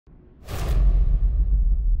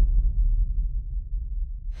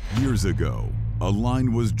Years ago, a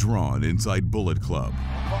line was drawn inside Bullet Club.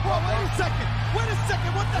 Whoa, wait a second! Wait a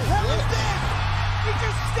second! What the hell is this? He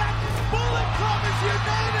just snapped Bullet Club is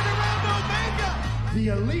united around Omega! The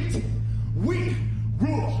elite, we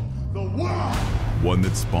rule the world! One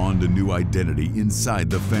that spawned a new identity inside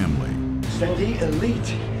the family. The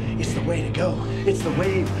elite is the way to go. It's the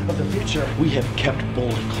wave of the future. We have kept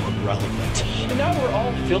Bullet Club relevant. And now we're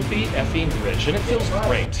all filthy effing rich, and it feels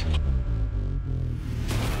great.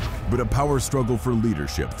 But a power struggle for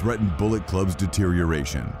leadership threatened Bullet Club's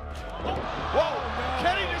deterioration. Whoa!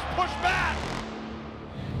 Kenny just pushed back!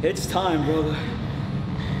 It's time, brother.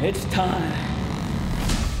 It's time.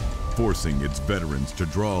 Forcing its veterans to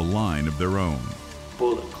draw a line of their own.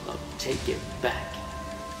 Bullet Club, take it back.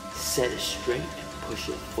 Set it straight and push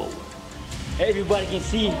it forward. Everybody can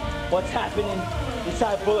see what's happening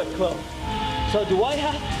inside Bullet Club. So do I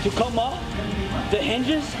have to come off the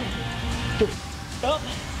hinges to up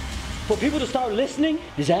for people to start listening?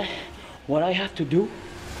 Is that what I have to do?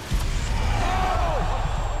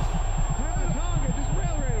 Tonga just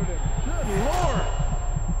railroaded him. Good Lord!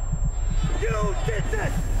 You did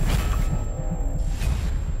this!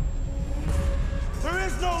 There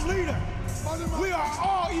is no leader. We are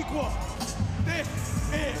all equal. This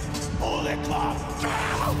is Bullet Club.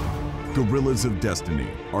 Guerillas of Destiny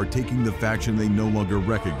are taking the faction they no longer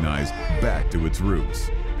recognize back to its roots.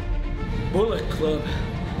 Bullet Club,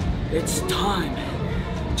 it's time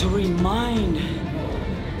to remind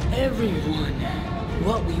everyone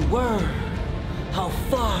what we were, how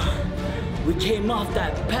far we came off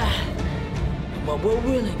that path, and what we're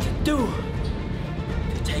willing to do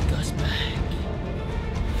to take us back.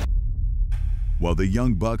 While the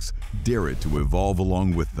Young Bucks dare it to evolve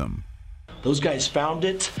along with them. Those guys found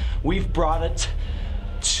it. We've brought it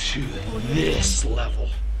to this level.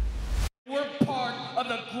 We're part of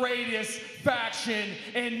the greatest faction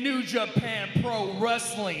in New Japan Pro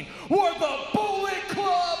Wrestling. We're the Bullet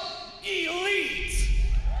Club Elite.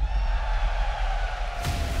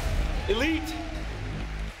 Elite?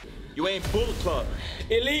 You ain't Bullet Club.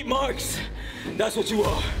 Elite Marks, that's what you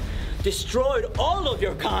are. Destroyed all of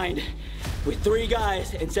your kind with 3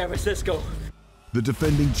 guys in San Francisco. The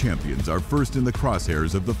defending champions are first in the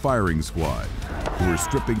crosshairs of the firing squad, who are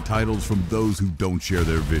stripping titles from those who don't share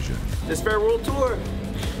their vision. This Fair World Tour.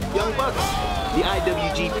 Young Bucks. The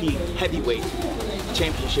IWGP Heavyweight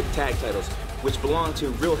Championship tag titles, which belong to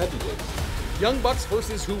real heavyweights. Young Bucks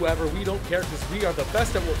versus whoever, we don't care because we are the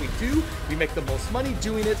best at what we do. We make the most money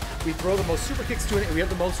doing it. We throw the most super kicks doing it, and we have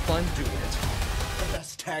the most fun doing it. The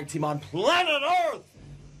best tag team on planet Earth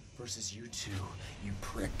versus you two, you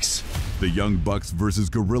pricks. The Young Bucks versus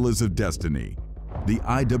Guerillas of Destiny, the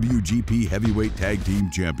IWGP Heavyweight Tag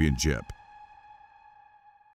Team Championship.